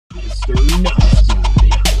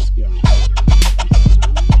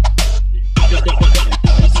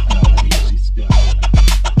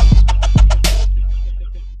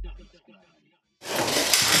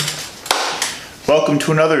Welcome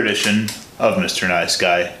to another edition of Mr. Nice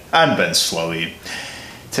Guy. I'm Ben Slowey.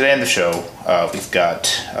 Today on the show, we've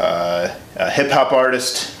got a hip-hop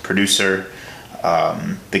artist, producer,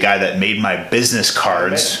 the guy that made my business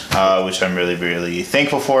cards, which I'm really, really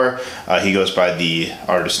thankful for. He goes by the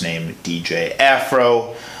artist name DJ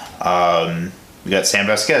Afro. We got Sam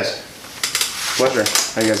Vasquez. Pleasure.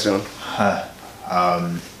 How you guys doing?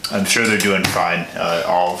 I'm sure they're doing fine.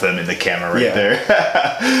 All of them in the camera right there.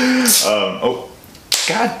 Oh,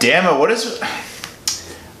 god damn it! What is?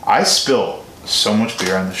 I spill so much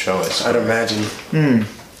beer on the show. I'd imagine.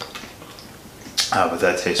 But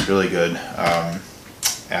that tastes really good.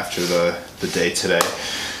 After the day today.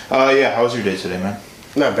 Yeah. How was your day today, man?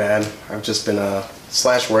 Not bad. I've just been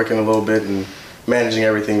working a little bit and managing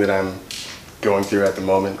everything that I'm going through at the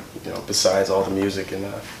moment. You know, besides all the music and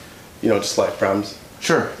just life problems.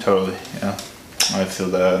 Sure, totally. Yeah, I feel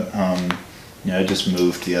that. I just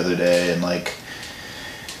moved the other day, and like,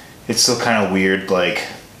 it's still kind of weird. Like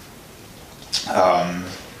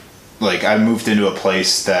I moved into a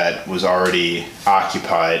place that was already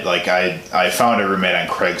occupied. Like I found a roommate on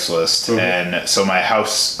Craigslist, and so my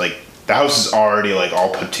house, like the house is already like all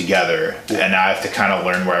put together, and I have to kind of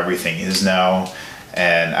learn where everything is now,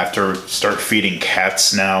 and I have to start feeding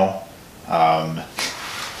cats now.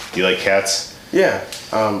 Do you like cats? Yeah,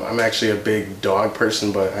 I'm actually a big dog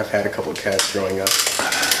person, but I've had a couple of cats growing up.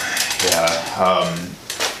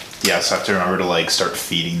 Yeah, so I have to remember to like start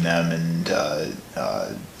feeding them and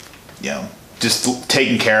just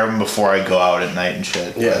taking care of them before I go out at night and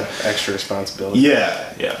shit. Yeah, extra responsibility.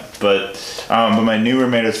 Yeah. But my new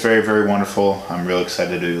roommate is very, very wonderful. I'm real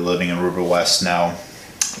excited to be living in River West now.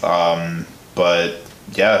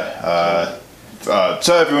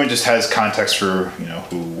 So everyone just has context for,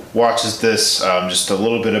 who watches this, just a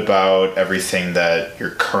little bit about everything that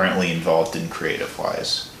you're currently involved in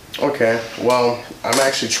creative-wise. Okay, well, I'm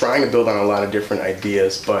actually trying to build on a lot of different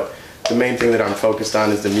ideas, but the main thing that I'm focused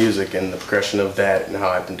on is the music and the progression of that and how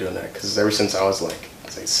I've been doing that. Because ever since I was like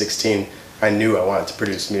 16, I knew I wanted to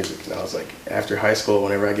produce music. And I was like, after high school,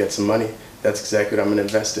 whenever I get some money, that's exactly what I'm going to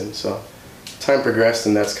invest in. So time progressed,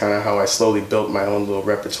 and that's kind of how I slowly built my own little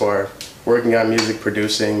repertoire, working on music,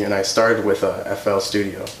 producing, and I started with FL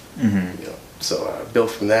Studio. So I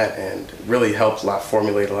built from that, and it really helped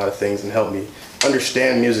formulate a lot of things and helped me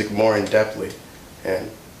understand music more in-depthly.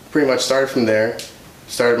 And pretty much started from there.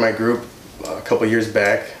 Started my group a couple years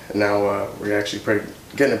back, and now we're actually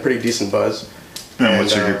getting a pretty decent buzz. And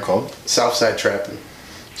what's your group called? Southside Trappin'.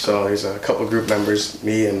 So there's a couple group members,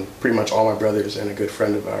 me and pretty much all my brothers and a good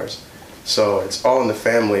friend of ours. So it's all in the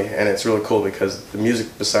family, and it's really cool because the music,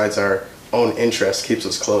 besides our own interest, keeps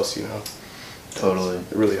us close, Totally.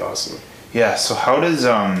 It's really awesome. Yeah, so that's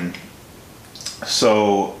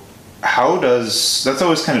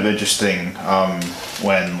always kind of interesting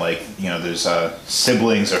when there's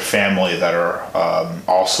siblings or family that are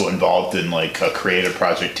also involved in like a creative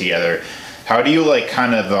project together. How do you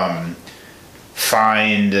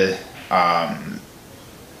find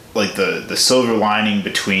the silver lining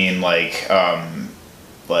between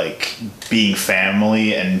being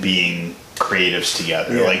family and being creatives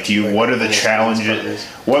together? What are the challenges?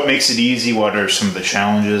 What makes it easy? What are some of the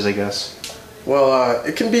challenges, I guess? Well,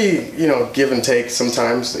 it can be, give and take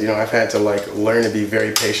sometimes. I've had to learn to be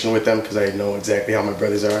very patient with them because I know exactly how my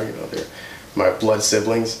brothers are. They're my blood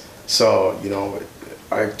siblings. So,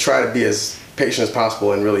 I try to be as patient as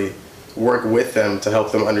possible and really work with them to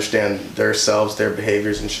help them understand themselves, their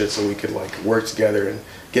behaviors and shit, so we could work together and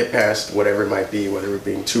get past whatever it might be, whether we're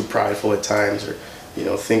being too prideful at times or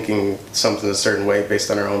thinking something a certain way based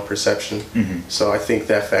on our own perception. So I think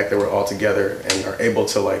that fact that we're all together and are able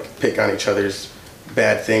to pick on each other's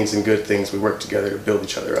bad things and good things, we work together to build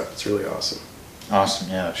each other up. It's really awesome. Awesome,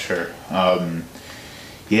 yeah, sure.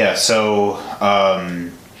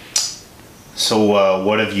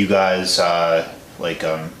 What have you guys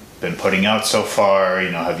been putting out so far?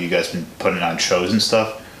 Have you guys been putting on shows and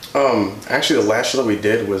stuff? Actually, the last show that we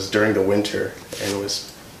did was during the winter, and it was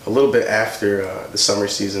a little bit after the summer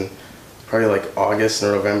season, probably August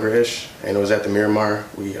or November-ish, and it was at the Miramar.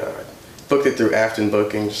 We booked it through Afton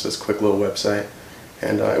Booking, just this quick little website,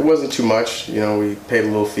 and it wasn't too much. We paid a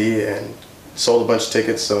little fee and sold a bunch of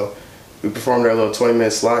tickets, so we performed our little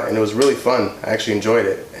 20-minute slot, and it was really fun. I actually enjoyed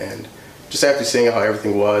it, and just after seeing how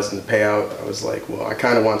everything was and the payout, I was like, well, I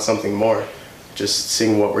kind of want something more. Just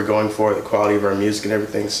seeing what we're going for, the quality of our music and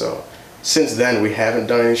everything. So since then we haven't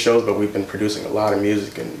done any shows, but we've been producing a lot of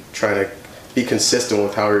music and trying to be consistent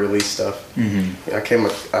with how we release stuff.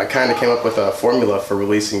 Mm-hmm. I kind of came up with a formula for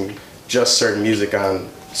releasing just certain music on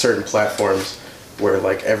certain platforms, where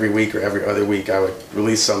like every week or every other week I would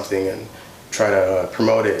release something and try to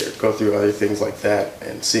promote it or go through other things like that,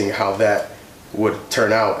 and seeing how that would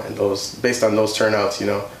turn out, and based on those turnouts,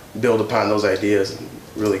 build upon those ideas and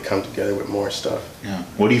really come together with more stuff. Yeah.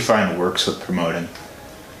 What do you find works with promoting?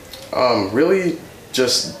 Really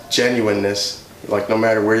just genuineness. Like no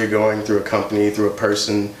matter where you're going, through a company, through a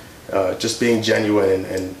person, just being genuine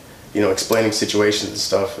and explaining situations and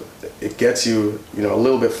stuff, it gets you a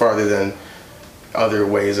little bit farther than other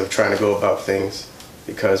ways of trying to go about things,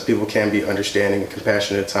 because people can be understanding and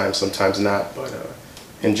compassionate at times, sometimes not, but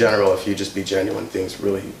in general, if you just be genuine, things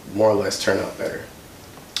really more or less turn out better.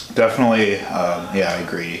 Definitely, yeah, I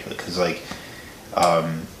agree, because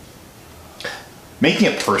making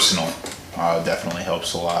it personal definitely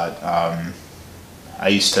helps a lot. I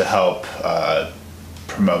used to help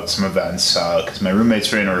promote some events because my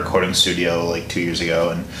roommates ran a recording studio like 2 years ago,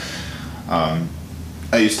 and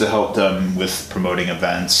I used to help them with promoting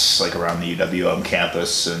events like around the UWM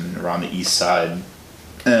campus and around the east side,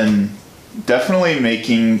 and definitely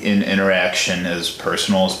making an interaction as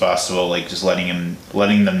personal as possible, like just letting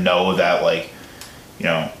them know that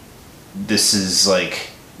this is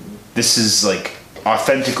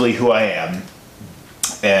authentically who I am,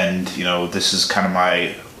 and this is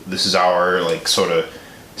our like sort of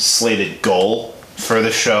slated goal for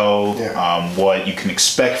the show. Yeah. What you can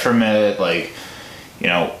expect from it,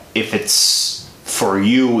 if it's for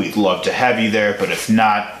you, we'd love to have you there, but if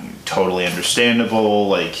not, totally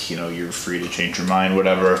understandable, you're free to change your mind,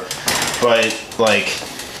 whatever. But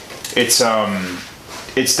it's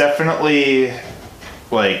definitely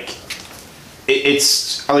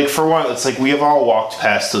it's for one, it's we have all walked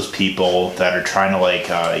past those people that are trying to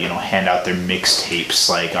hand out their mixtapes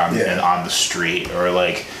on the street, or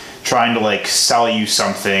trying to sell you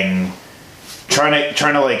something, trying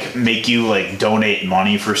to make you donate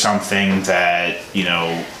money for something that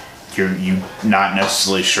you're not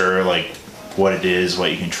necessarily sure what it is, what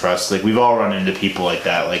you can trust. We've all run into people like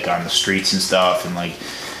that on the streets and stuff, and they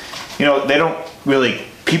don't really,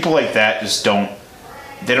 people like that just don't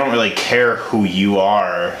really care who you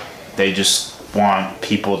are. They just want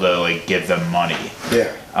people to give them money.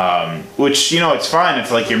 Yeah. Which it's fine if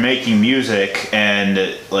you're making music and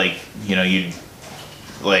you're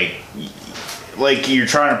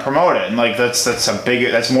trying to promote it, and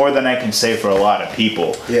that's more than I can say for a lot of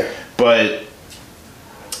people. Yeah. But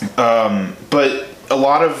a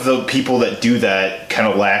lot of the people that do that kind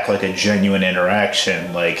of lack a genuine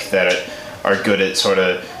interaction, that are good at sort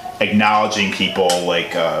of acknowledging people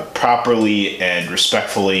properly and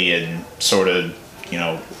respectfully, and sort of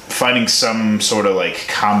finding some sort of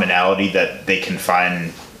commonality that they can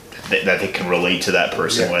find that they can relate to that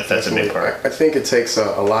person with. That's definitely a big part. I think it takes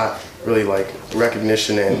a lot, really,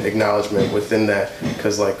 recognition and acknowledgement within that,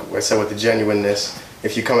 because like I said, with the genuineness,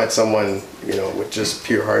 if you come at someone with just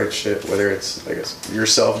pure-hearted shit, whether it's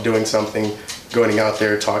yourself doing something, going out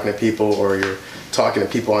there talking to people, or you're talking to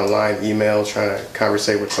people online, email, trying to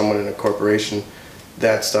conversate with someone in a corporation,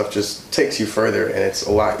 that stuff just takes you further, and it's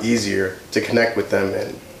a lot easier to connect with them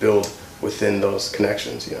and build within those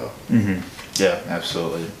connections, Mm-hmm. Yeah,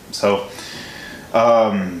 absolutely. So,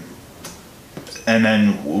 and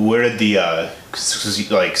then where did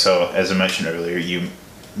so as I mentioned earlier, you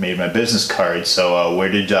made my business card. So where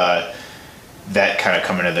did that kind of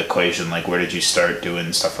come into the equation? Where did you start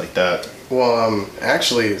doing stuff like that? Well,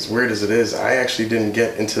 actually, as weird as it is, I actually didn't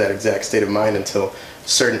get into that exact state of mind until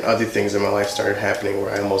certain other things in my life started happening,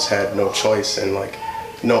 where I almost had no choice and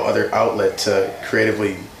no other outlet to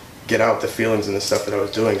creatively get out the feelings and the stuff that I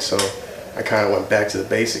was doing. So I kind of went back to the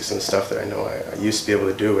basics and stuff that I know I used to be able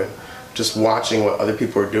to do, and just watching what other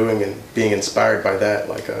people were doing and being inspired by that.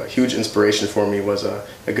 A huge inspiration for me was a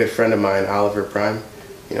good friend of mine, Oliver Prime.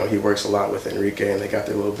 He works a lot with Enrique, and they got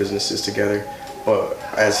their little businesses together. But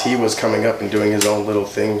as he was coming up and doing his own little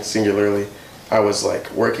thing singularly, I was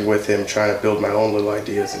working with him, trying to build my own little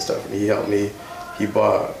ideas and stuff, and he helped me. I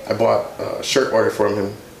bought a shirt order from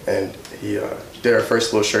him, and he did our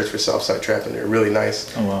first little shirts for Southside Trap, and they were really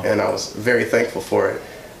nice. Oh, wow. And I was very thankful for it.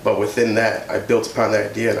 But within that, I built upon that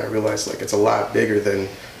idea, and I realized it's a lot bigger than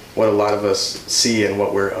what a lot of us see and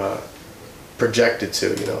what we're projected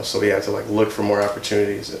to, So we have to look for more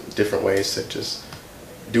opportunities and different ways to just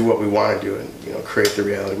do what we want to do and create the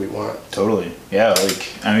reality we want. Totally. Yeah.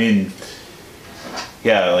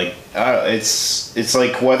 It's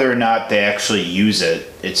whether or not they actually use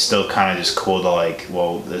it, it's still kind of just cool to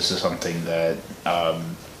well, this is something that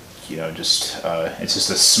just it's just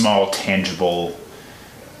a small tangible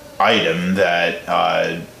item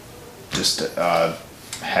that just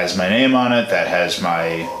has my name on it, that has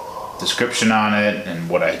my description on it, and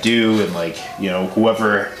what I do, and like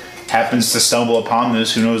whoever happens to stumble upon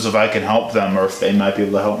this, who knows if I can help them or if they might be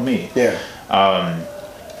able to help me. Yeah.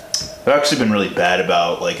 I've actually been really bad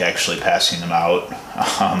about like actually passing them out.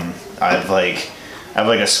 I have like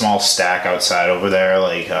a small stack outside over there.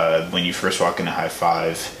 Like when you first walk into High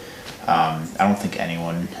Five, I don't think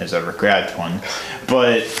anyone has ever grabbed one,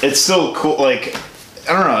 but it's still cool. Like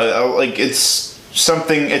I don't know, like it's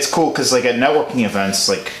something. It's cool because like at networking events,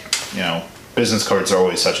 like business cards are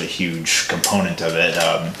always such a huge component of it.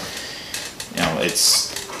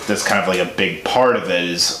 That's kind of like a big part of it.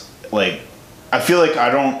 Is like I feel like I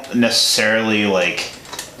don't necessarily like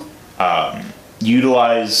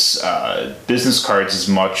utilize business cards as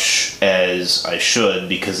much as I should,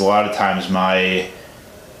 because a lot of times my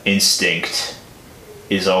instinct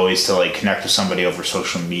is always to like connect with somebody over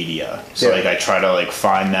social media. So like I try to like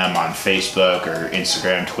find them on Facebook or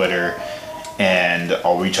Instagram, Twitter, and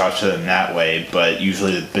I'll reach out to them that way. But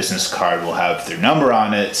usually the business card will have their number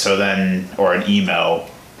on it, so then, or an email.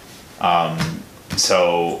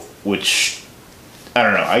 Which I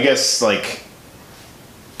don't know. I guess like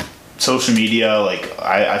social media, like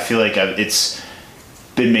I feel like it's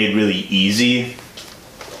been made really easy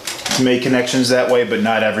to make connections that way, but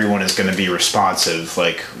not everyone is going to be responsive.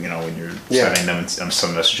 Like when you're sending them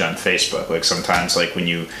some message on Facebook, like sometimes like when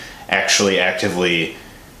you actually actively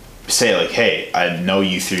say like, hey, I know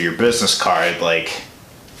you through your business card, like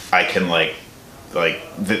I can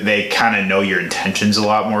they kind of know your intentions a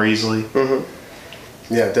lot more easily. Mm-hmm.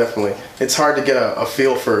 Yeah, definitely. It's hard to get a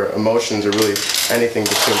feel for emotions or really anything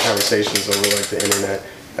between conversations over like the internet.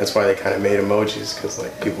 That's why they kind of made emojis, because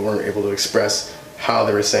like people weren't able to express how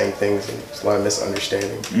they were saying things, and there's a lot of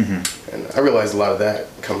misunderstanding. Mm-hmm. And I realized a lot of that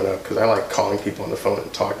coming up, because I like calling people on the phone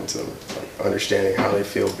and talking to them, like understanding how they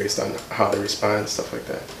feel based on how they respond and stuff like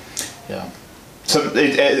that. Yeah. So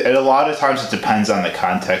a lot of times it depends on the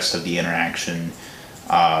context of the interaction.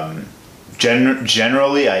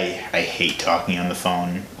 Generally, I hate talking on the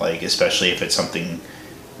phone, like especially if it's something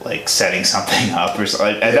like setting something up or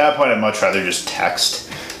something. At that point, I'd much rather just text,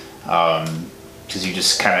 because you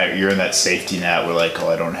just you're in that safety net where like,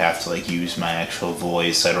 I don't have to like use my actual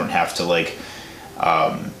voice. I don't have to like,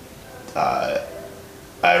 I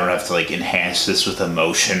don't have to like enhance this with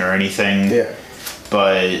emotion or anything. Yeah.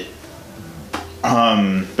 But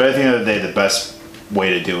at the end of the day, the best way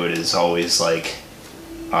to do it is always like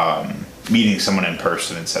meeting someone in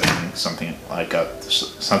person and setting something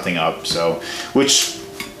up. So, which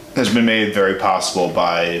has been made very possible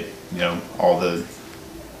by all the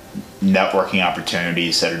networking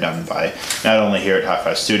opportunities that are done by not only here at High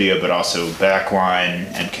Five Studio, but also Backline,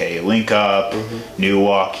 MK Link Up, mm-hmm.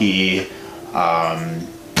 Milwaukee,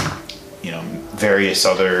 various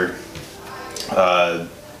other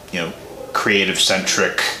creative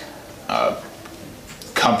centric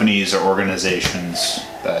companies or organizations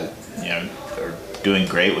that are doing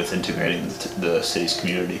great with integrating the city's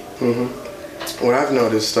community. Mm-hmm. What I've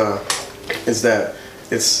noticed is that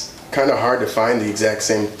it's kind of hard to find the exact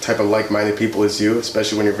same type of like-minded people as you,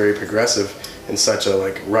 especially when you're very progressive in such a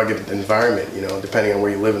like rugged environment. Depending on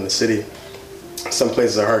where you live in the city, some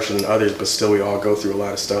places are harsher than others, but still we all go through a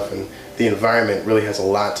lot of stuff, and the environment really has a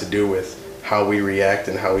lot to do with how we react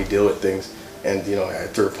and how we deal with things. And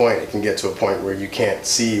after a point, it can get to a point where you can't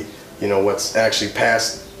see what's actually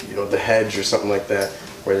past the hedge or something like that,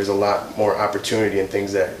 where there's a lot more opportunity and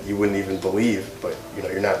things that you wouldn't even believe, but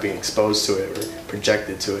you're not being exposed to it or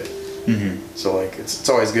projected to it. Mm-hmm. So like it's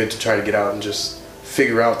always good to try to get out and just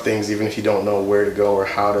figure out things, even if you don't know where to go or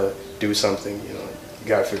how to do something. You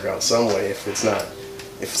got to figure out some way.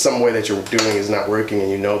 If some way that you're doing is not working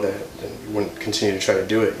and you know that, then you wouldn't continue to try to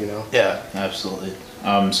do it. Yeah, absolutely.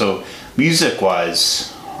 So music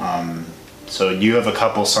wise, so you have a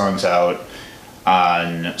couple songs out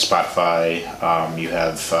on Spotify. You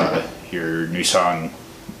have your new song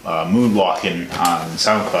Moonwalkin' on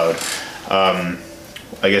SoundCloud.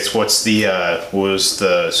 I guess what was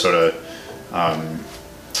the sort of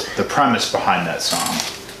the premise behind that song?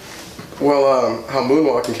 Well, how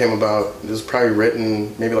Moonwalkin' came about, it was probably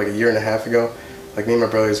written maybe like a year and a half ago. Like me and my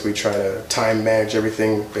brothers, we try to time manage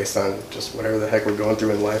everything based on just whatever the heck we're going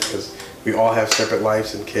through in life, because we all have separate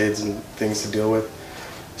lives and kids and things to deal with.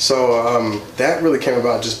 So that really came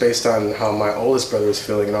about just based on how my oldest brother was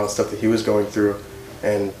feeling and all the stuff that he was going through.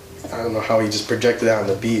 And I don't know how he just projected out on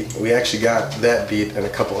the beat. We actually got that beat and a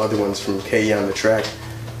couple other ones from KE on the track.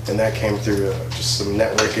 And that came through just some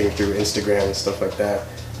networking through Instagram and stuff like that.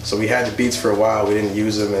 So we had the beats for a while. We didn't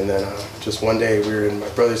use them, and then just one day we were in my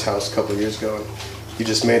brother's house a couple of years ago, and he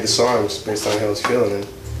just made the songs based on how he was feeling, and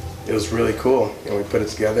it was really cool. You know, we put it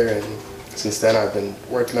together, and since then I've been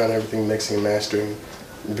working on everything, mixing and mastering,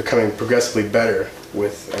 and becoming progressively better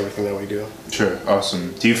with everything that we do. Sure,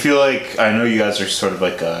 awesome. Do you feel like, I know you guys are sort of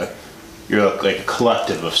like you're like a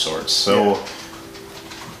collective of sorts. So,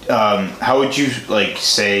 how would you like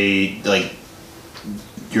say like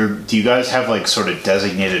do you guys have like sort of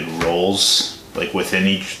designated roles like within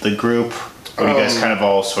the group? Or do you guys kind of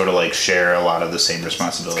all sort of like share a lot of the same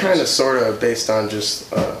responsibilities? It's kind of sort of based on just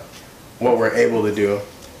what we're able to do,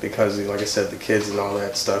 because like I said, the kids and all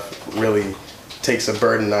that stuff really takes a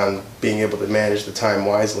burden on being able to manage the time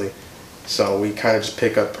wisely. So we kind of just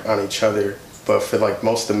pick up on each other. But for like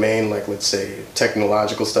most of the main, like let's say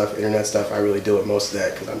technological stuff, internet stuff, I really deal with most of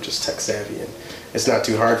that because I'm just tech savvy, and it's not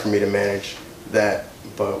too hard for me to manage that.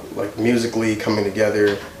 But like musically coming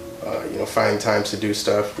together, you know, finding times to do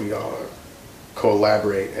stuff, we all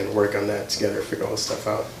collaborate and work on that together, figure all this stuff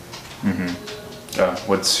out. Mm-hmm.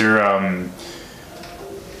 What's your, I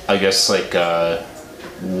guess like,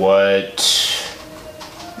 what's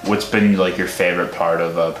been like your favorite part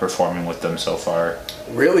of performing with them so far?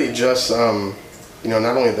 Really just, you know,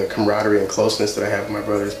 not only the camaraderie and closeness that I have with my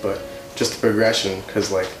brothers, but just the progression,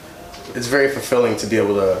 because like it's very fulfilling to be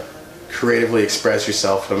able to creatively express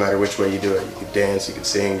yourself no matter which way you do it. You could dance, you could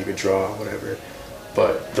sing, you could draw, whatever.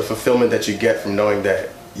 But the fulfillment that you get from knowing that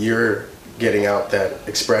you're getting out that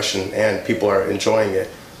expression and people are enjoying it,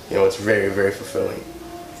 you know, it's very, very fulfilling.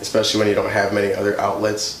 Especially when you don't have many other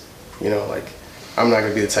outlets. You know, like, I'm not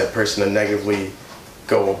gonna be the type of person to negatively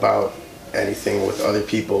go about anything with other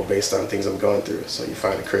people based on things I'm going through. So you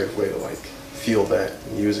find a creative way to like feel that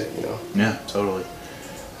and use it, you know? Yeah, totally.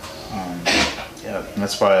 Yeah,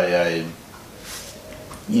 that's why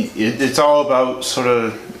it's all about sort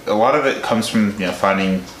of, a lot of it comes from, you know,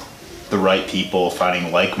 finding the right people,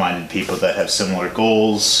 finding like-minded people that have similar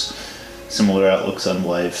goals, similar outlooks on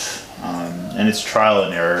life, and it's trial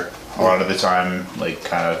and error a lot of the time, like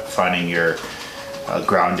kind of finding your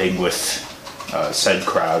grounding with said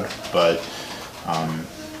crowd. But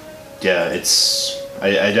yeah,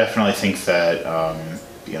 I definitely think that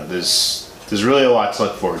you know, there's really a lot to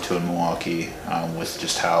look forward to in Milwaukee, with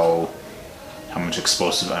just how much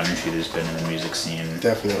explosive energy there's been in the music scene.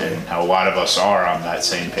 Definitely. And how a lot of us are on that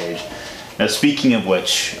same page. Now, speaking of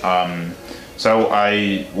which, so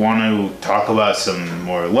I want to talk about some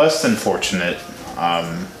more or less than fortunate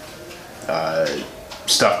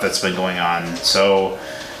stuff that's been going on. So,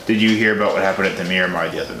 did you hear about what happened at the Miramar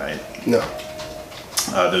the other night? No.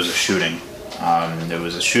 There was a shooting. There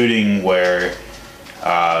was a shooting where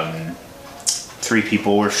 3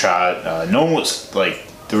 people were shot. No one was like,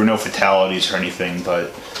 there were no fatalities or anything,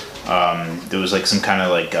 but there was like some kind of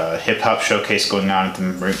like hip hop showcase going on at the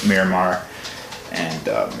Miramar, and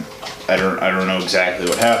I don't know exactly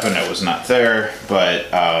what happened. I was not there, but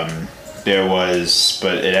but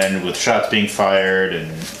it ended with shots being fired,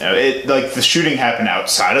 and it like the shooting happened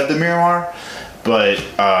outside of the Miramar, but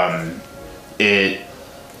it,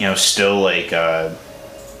 you know, still like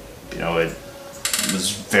you know, it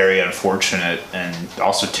was very unfortunate and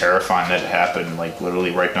also terrifying that it happened like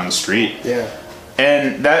literally right down the street. Yeah.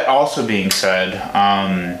 And that also being said,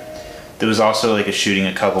 there was also like a shooting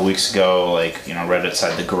a couple weeks ago, like, you know, right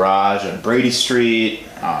outside the garage on Brady Street.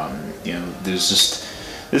 You know, there's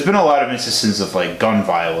been a lot of instances of like gun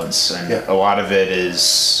violence, and a lot of it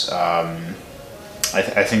is, I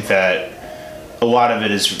think that a lot of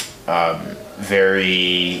it is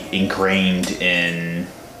very ingrained in,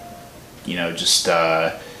 you know, just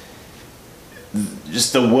the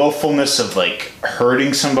willfulness of like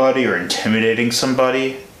hurting somebody or intimidating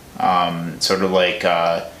somebody. Sort of like,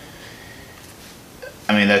 I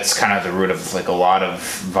mean, that's kind of the root of like a lot of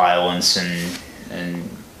violence and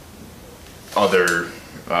other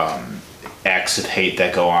acts of hate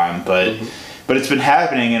that go on. But it's been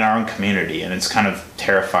happening in our own community, and it's kind of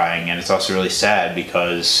terrifying, and it's also really sad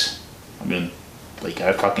because, I mean, like,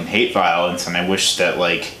 I fucking hate violence, and I wish that,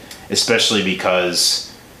 like, especially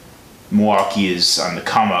because Milwaukee is on the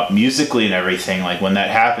come up musically and everything, like when that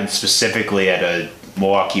happens specifically at a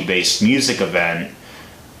Milwaukee-based music event,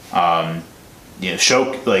 you know,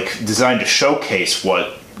 designed to showcase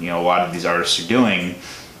what, you know, a lot of these artists are doing,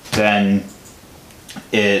 then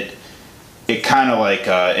it kind of like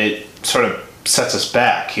it sort of sets us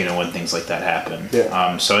back, you know, when things like that happen.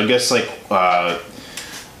 Yeah. So I guess like I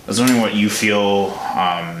was wondering what you feel,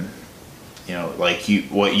 you know, like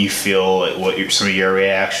what you feel, like some of your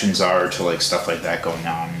reactions are to like stuff like that going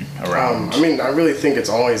on around. I mean, I really think it's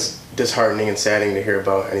always disheartening and saddening to hear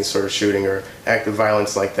about any sort of shooting or act of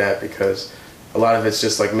violence like that, because a lot of it's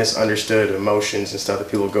just like misunderstood emotions and stuff that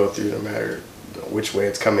people go through no matter which way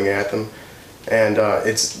it's coming at them. And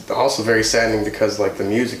it's also very saddening because like the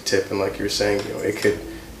music tip and like you were saying, you know, it could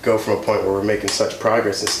go from a point where we're making such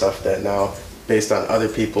progress and stuff that now based on other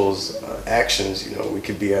people's actions, you know, we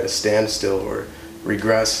could be at a standstill or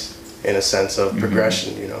regress in a sense of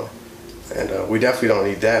progression, you know. And we definitely don't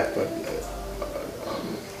need that, but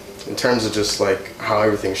in terms of just like how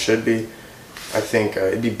everything should be, I think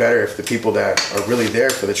it'd be better if the people that are really there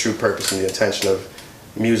for the true purpose and the intention of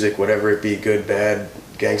music, whatever it be, good, bad,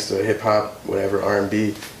 gangsta, hip hop, whatever,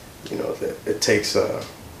 R&B, you know, that it takes the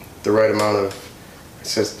right amount of,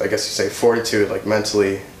 it's just, I guess you say, fortitude, like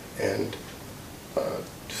mentally and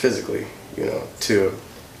physically, you know, to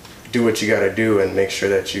do what you got to do and make sure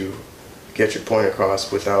that you get your point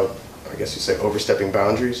across without, I guess you say, overstepping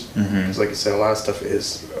boundaries. Because like you said, a lot of stuff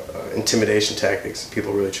is intimidation tactics,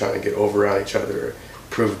 people really trying to get over on each other or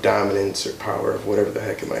prove dominance or power of whatever the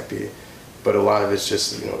heck it might be. But a lot of it's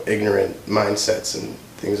just, you know, ignorant mindsets and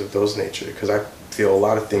things of those nature, because I feel a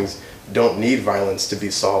lot of things don't need violence to be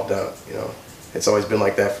solved out, you know. It's always been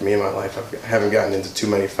like that for me in my life. I haven't gotten into too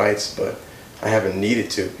many fights, but I haven't needed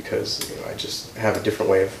to because, you know, I just have a different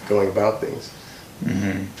way of going about things.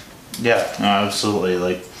 Yeah, no, absolutely.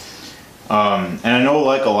 Like, and I know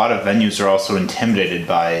like a lot of venues are also intimidated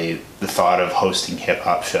by the thought of hosting hip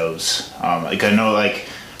hop shows. Like I know like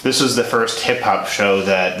this was the first hip hop show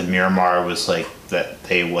that the Miramar was like that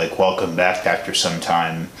they like welcomed back after some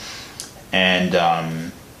time, and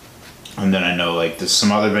then I know like there's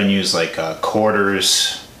some other venues like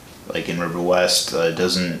Quarters, like in River West,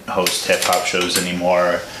 doesn't host hip hop shows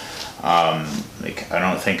anymore. Like I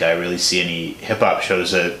don't think I really see any hip hop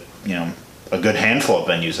shows at, you know, a good handful of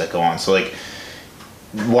venues that go on. So like,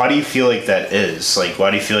 why do you feel like that is? Like,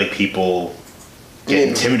 why do you feel like people get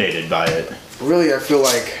intimidated by it? Really, I feel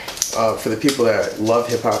like for the people that love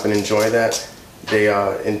hip hop and enjoy that, they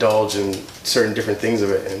indulge in certain different things of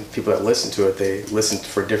it, and people that listen to it, they listen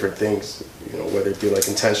for different things, you know, whether it be like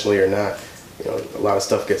intentionally or not. You know, a lot of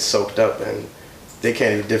stuff gets soaked up, and they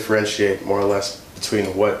can't even differentiate more or less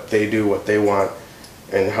between what they do, what they want,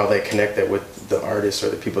 and how they connect that with the artists or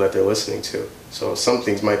the people that they're listening to. So some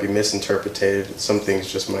things might be misinterpreted, some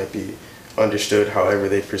things just might be understood however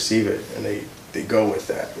they perceive it, and they go with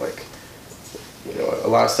that. Like, you know, a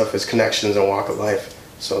lot of stuff is connections and walk of life,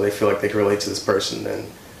 so they feel like they can relate to this person, then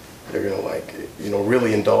they're gonna, like, you know,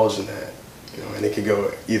 really indulge in that, you know, and it could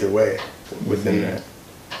go either way within that.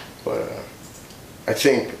 But I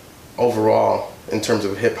think overall, in terms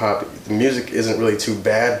of hip hop, the music isn't really too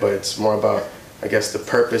bad, but it's more about, I guess, the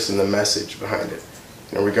purpose and the message behind it.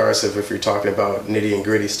 You know, regardless of if you're talking about nitty and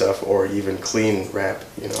gritty stuff or even clean rap,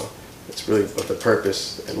 you know, it's really about the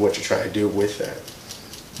purpose and what you're trying to do with that.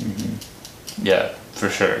 Yeah, for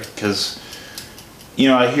sure. Because, you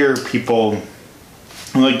know, I hear people,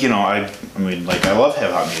 like, you know, I mean, like, I love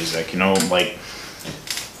hip hop music, you know, like,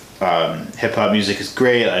 hip hop music is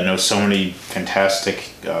great. I know so many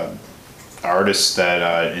fantastic artists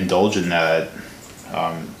that indulge in that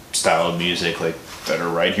style of music, like, that are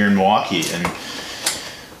right here in Milwaukee, and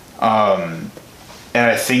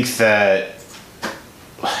I think that,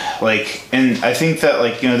 like, and I think that,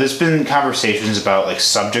 like, you know, there's been conversations about, like,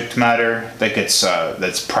 subject matter that gets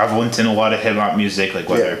that's prevalent in a lot of hip hop music, like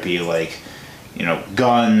whether it be like, you know,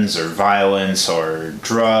 guns or violence or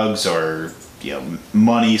drugs or, you know,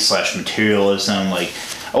 money / materialism. Like,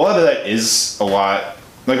 a lot of that is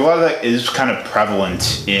kind of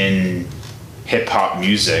prevalent in hip hop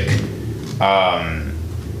music,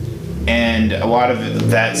 and a lot of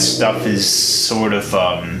that stuff is sort of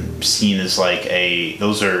seen as like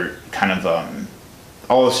those are kind of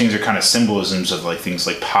all those things are kind of symbolisms of like things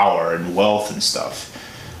like power and wealth and stuff.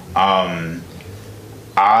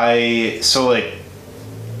 So like,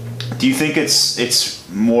 do you think it's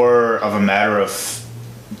more of a matter of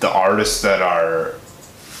the artists that are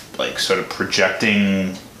like sort of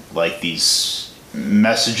projecting like these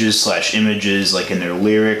messages / images like in their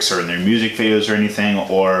lyrics or in their music videos or anything,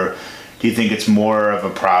 or do you think it's more of a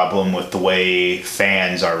problem with the way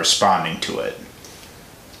fans are responding to it?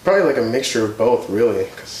 Probably like a mixture of both, really,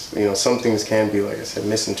 because, you know, some things can be, like I said,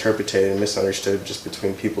 misinterpreted and misunderstood just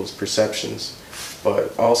between people's perceptions,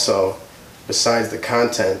 but also besides the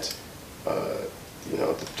content, you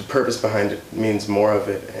know, the purpose behind it means more of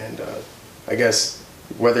it, and I guess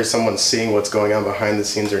whether someone's seeing what's going on behind the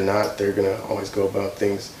scenes or not, they're gonna always go about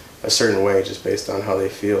things a certain way just based on how they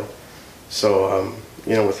feel. So,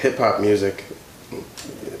 you know, with hip hop music,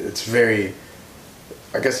 it's very,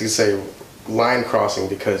 I guess you could say, line crossing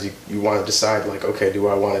because you want to decide like, okay, do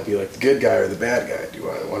I want to be like the good guy or the bad guy? Do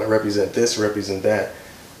I want to represent this, represent that?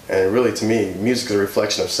 And really, to me, music is a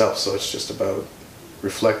reflection of self. So it's just about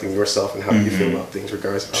reflecting yourself and how you feel about things,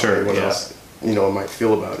 regardless of how everyone else, might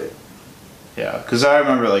feel about it. Yeah, because I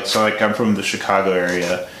remember, like, I'm from the Chicago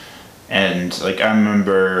area, and, like, I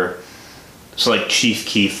remember, so, like, Chief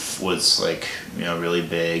Keef was, like, really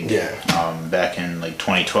big. Yeah. Back in, like,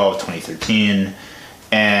 2012, 2013,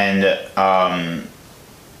 and,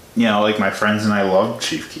 like, my friends and I loved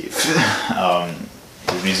Chief Keef.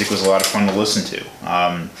 His music was a lot of fun to listen to.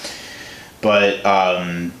 But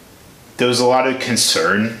there was a lot of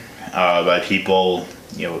concern by people,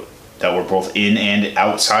 that were both in and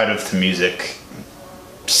outside of the music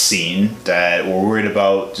scene that were worried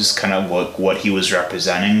about just kind of what he was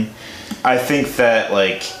representing. I think that,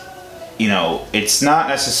 like, it's not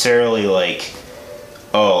necessarily like,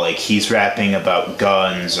 oh, like he's rapping about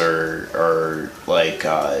guns or like,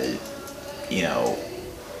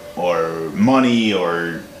 or money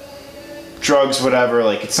or drugs, whatever.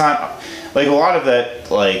 Like, it's not, like, a lot of that,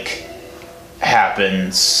 like,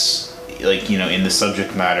 happens, like, in the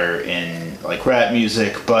subject matter in, like, rap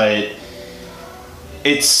music, but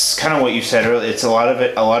it's kind of what you said earlier. It's a lot of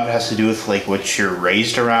it has to do with, like, what you're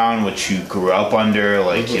raised around, what you grew up under,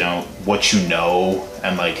 like, what you know,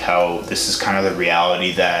 and, like, how this is kind of the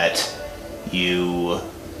reality that you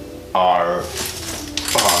are,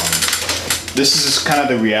 this is kind of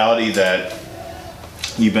the reality that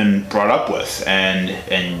you've been brought up with, and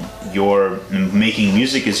your making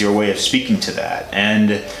music is your way of speaking to that.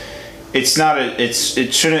 And it's not it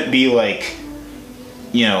shouldn't be like,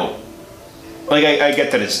 like, I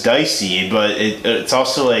get that it's dicey, but it's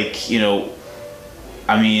also like,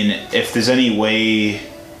 I mean, if there's any way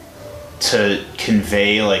to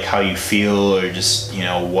convey, like, how you feel or just,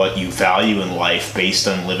 what you value in life based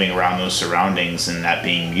on living around those surroundings and that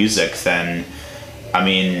being music, then, I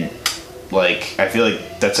mean, like, I feel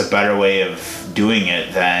like that's a better way of doing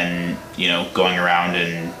it than, going around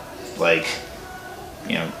and, like,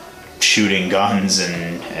 shooting guns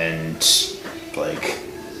and like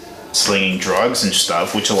slinging drugs and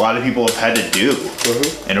stuff, which a lot of people have had to do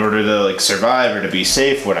in order to, like, survive or to be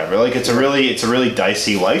safe, whatever. Like, it's a really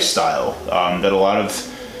dicey lifestyle that a lot of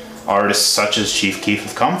artists such as Chief Keef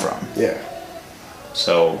have come from. Yeah.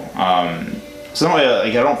 So,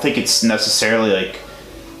 like, I don't think it's necessarily, like,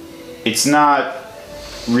 it's not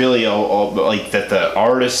really all like that the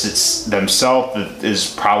artists themselves is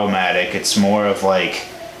problematic. It's more of, like,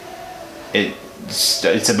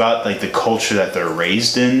 it's about, like, the culture that they're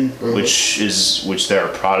raised in, which they're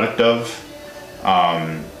a product of.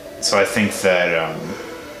 So I think that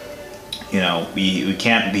we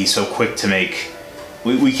can't be so quick to make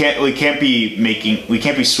we can't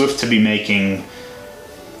be swift to be making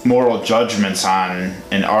moral judgments on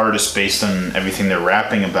an artist based on everything they're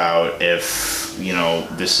rapping about if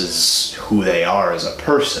this is who they are as a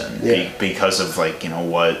person, because of, like,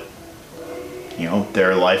 what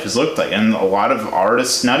their life has looked like. And a lot of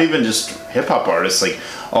artists, not even just hip-hop artists, like,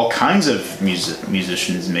 all kinds of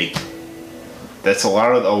musicians make, that's the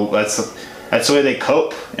way they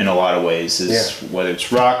cope in a lot of ways, is whether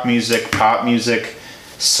it's rock music, pop music,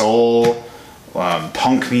 soul,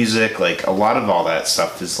 punk music, like, a lot of all that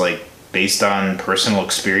stuff is, like, based on personal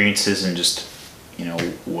experiences and just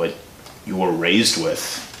what you were raised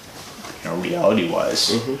with, reality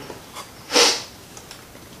wise.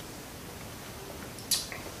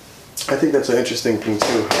 I think that's an interesting thing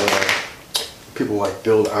too, how people, like,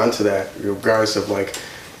 build onto that regardless of, like,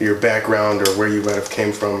 your background or where you might have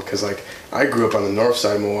came from. Because, like, I grew up on the north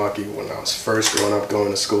side of Milwaukee when I was first growing up,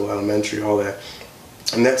 going to school, elementary, all that.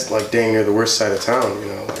 And that's, like, dang near the worst side of town,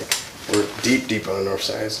 like, we're deep on the north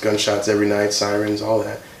side. It's gunshots every night, sirens, all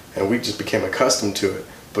that. And we just became accustomed to it.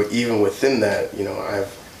 But even within that,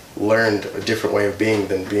 I've learned a different way of being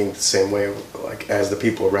than being the same way, like, as the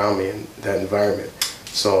people around me in that environment.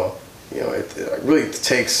 So, it really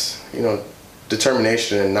takes,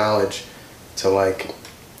 determination and knowledge to, like,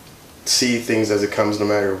 see things as it comes, no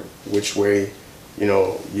matter which way,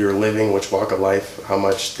 you're living, which walk of life, how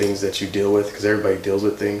much things that you deal with, because everybody deals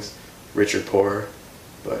with things, rich or poor.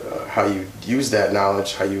 But how you use that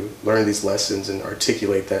knowledge, how you learn these lessons and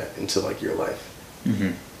articulate that into, like, your life.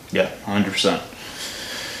 Yeah, 100%.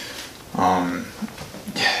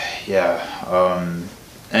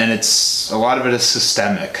 And it's, a lot of it is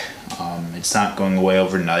systemic. It's not going away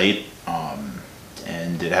overnight,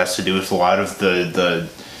 and it has to do with a lot of the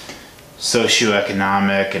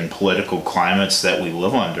socioeconomic and political climates that we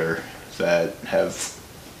live under that have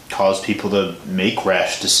caused people to make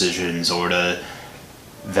rash decisions or to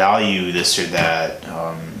value this or that,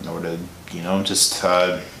 or to just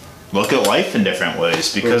look at life in different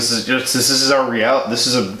ways, because this is our reality. This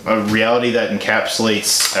is a reality that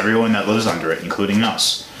encapsulates everyone that lives under it, including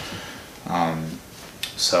us.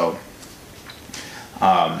 So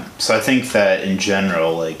I think that in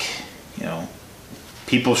general, like,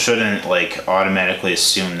 people shouldn't like automatically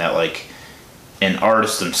assume that like an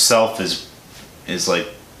artist himself is like,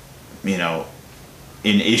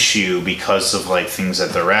 an issue because of like things that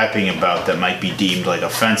they're rapping about that might be deemed like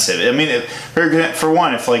offensive. I mean, for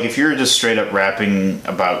one, if you're just straight up rapping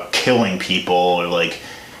about killing people or like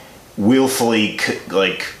willfully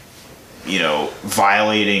like,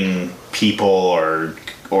 violating people or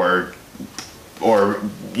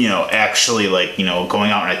actually like, going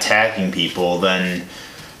out and attacking people, then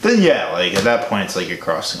yeah, like at that point it's like you're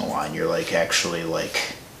crossing a line. You're like actually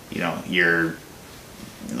like, you're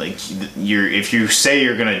if you say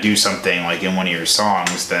you're gonna do something like in one of your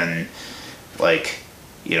songs, then like,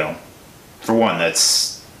 for one,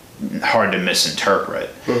 that's hard to misinterpret.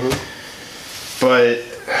 But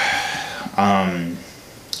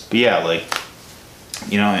yeah, like,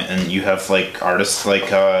 and you have like artists like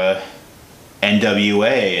NWA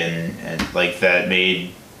and like that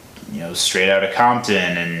made, Straight Outta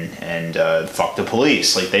Compton and Fuck the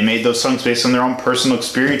Police. Like, they made those songs based on their own personal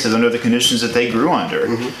experiences under the conditions that they grew under.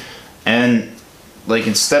 And like,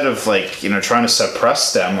 instead of like, trying to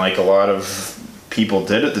suppress them like a lot of people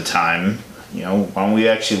did at the time, why don't we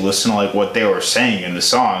actually listen to like what they were saying in the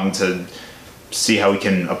song to see how we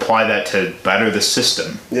can apply that to better the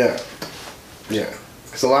system. Yeah.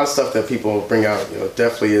 Because a lot of stuff that people bring out,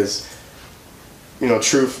 definitely is,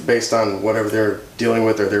 truth based on whatever they're dealing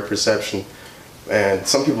with or their perception. And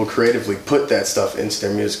some people creatively put that stuff into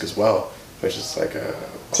their music as well, which is like a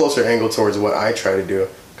closer angle towards what I try to do,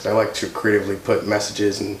 because I like to creatively put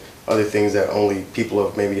messages and other things that only people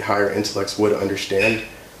of maybe higher intellects would understand,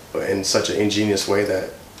 but in such an ingenious way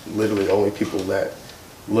that literally only people that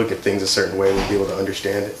look at things a certain way would be able to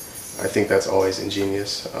understand it. I think that's always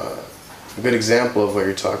ingenious. A good example of what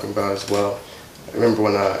you're talking about as well, I remember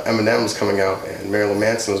when Eminem was coming out and Marilyn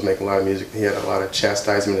Manson was making a lot of music, he had a lot of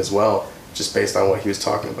chastisement as well, just based on what he was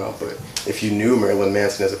talking about. But if you knew Marilyn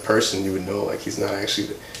Manson as a person, you would know like he's not actually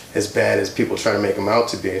as bad as people try to make him out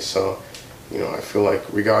to be. So, I feel like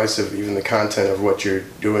regardless of even the content of what you're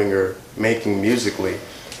doing or making musically,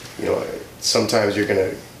 sometimes you're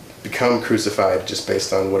going to become crucified just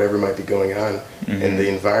based on whatever might be going on in the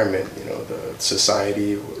environment, the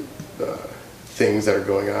society, the things that are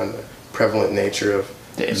going on, the prevalent nature of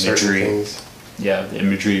the imagery, certain things. Yeah, the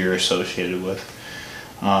imagery you're associated with.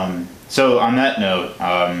 So on that note,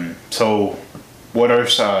 so what are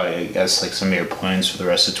I guess like some of your plans for the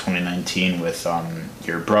rest of 2019 with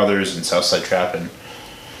your brothers and Southside Trappin'?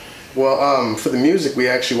 Well, for the music, we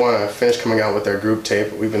actually want to finish coming out with our group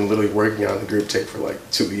tape. We've been literally working on the group tape for like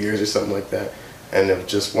 2 years or something like that, and have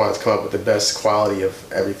just wanted to come up with the best quality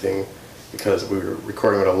of everything, because we were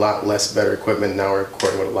recording with a lot less better equipment. Now we're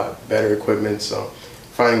recording with a lot better equipment. So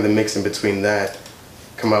finding the mix in between that,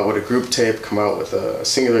 come out with a group tape, come out with a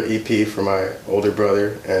singular EP for my older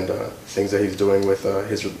brother and things that he's doing with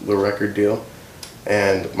his little record deal.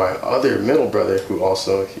 And my other middle brother, who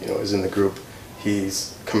also is in the group,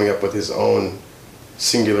 he's coming up with his own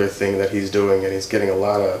singular thing that he's doing, and he's getting a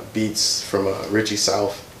lot of beats from Richie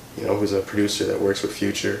South, who's a producer that works with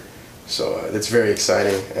Future. So it's very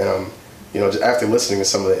exciting. And just after listening to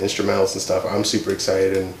some of the instrumentals and stuff, I'm super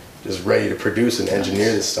excited and just ready to produce and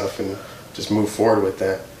engineer this stuff and just move forward with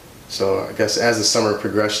that. So I guess as the summer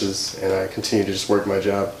progresses and I continue to just work my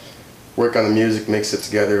job, work on the music, mix it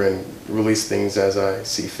together, and release things as I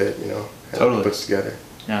see fit, Totally. Put together.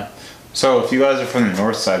 Yeah. So if you guys are from the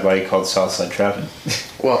north side, why are you called Southside Trappin'?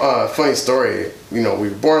 Well, funny story, we were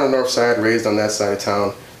born on the north side, raised on that side of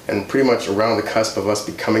town, and pretty much around the cusp of us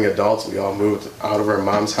becoming adults, we all moved out of our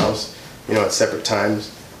mom's house, at separate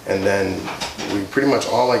times. And then we pretty much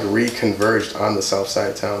all like reconverged on the south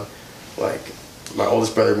side of town. Like, my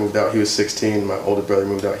oldest brother moved out, he was 16, my older brother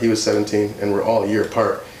moved out, he was 17, and we're all a year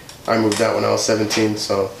apart. I moved out when I was 17,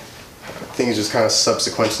 so things just kind of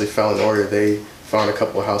subsequently fell in order. They found a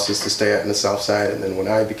couple of houses to stay at in the south side, and then when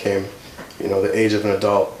I became, the age of an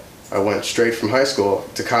adult, I went straight from high school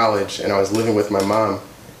to college, and I was living with my mom,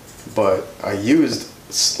 but I used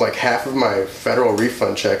like half of my federal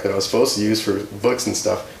refund check that I was supposed to use for books and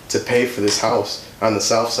stuff to pay for this house on the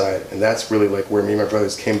south side. And that's really like where me and my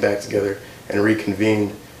brothers came back together and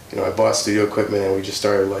reconvened. I bought studio equipment and we just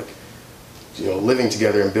started like, living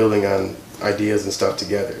together and building on ideas and stuff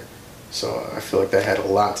together. So I feel like that had a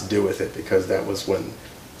lot to do with it, because that was when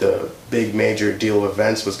the big major deal of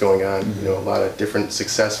events was going on. A lot of different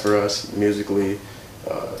success for us musically,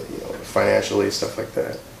 financially, stuff like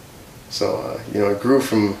that. So, it grew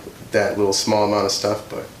from that little small amount of stuff,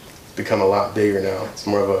 but it's become a lot bigger now. It's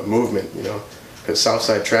more of a movement, because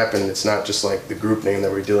Southside Trappin', it's not just like the group name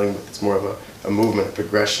that we're dealing with. It's more of a movement, a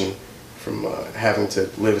progression from having to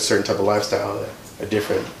live a certain type of lifestyle, a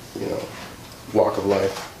different, walk of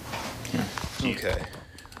life. Okay.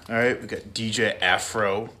 All right, we got DJ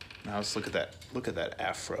Afro. Now let's look at that. Look at that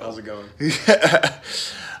Afro. How's it going?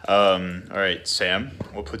 All right, Sam.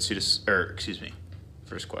 What puts you to? Or excuse me.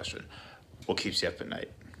 First question. What keeps you up at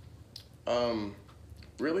night?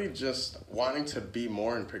 Really just wanting to be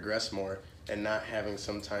more and progress more, and not having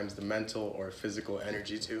sometimes the mental or physical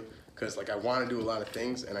energy to. Because I want to do a lot of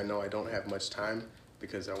things, and I know I don't have much time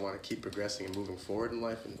because I want to keep progressing and moving forward in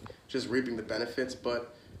life and just reaping the benefits.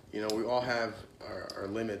 But we all have our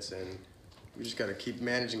limits, and we just got to keep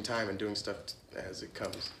managing time and doing stuff as it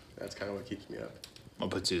comes. That's kind of what keeps me up. What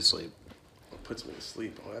puts you to sleep? What puts me to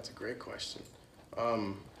sleep? Oh, that's a great question. I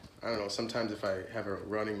don't know. Sometimes if I have a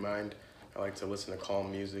running mind, I like to listen to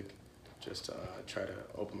calm music. Just try to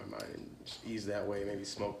open my mind and just ease that way. Maybe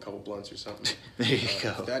smoke a couple blunts or something. There you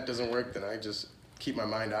go. If that doesn't work, then I just keep my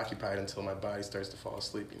mind occupied until my body starts to fall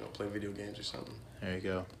asleep. Play video games or something. There you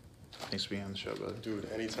go. Thanks for being on the show, brother. Dude,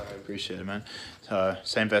 anytime. Appreciate it, man.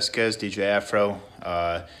 Sam Vasquez, DJ Afro,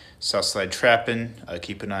 Southside Trappin'.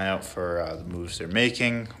 Keep an eye out for the moves they're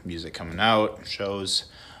making, music coming out, shows.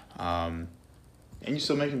 And you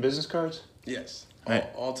still making business cards? Yes. Right.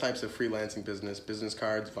 All types of freelancing business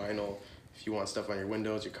cards, vinyl. If you want stuff on your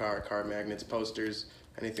windows, your car magnets, posters,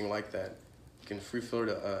 anything like that, you can feel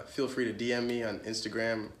free to DM me on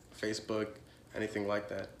Instagram, Facebook, anything like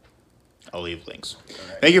that. I'll leave links. All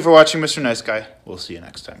right. Thank you for watching, Mr. Nice Guy. We'll see you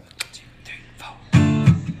next time.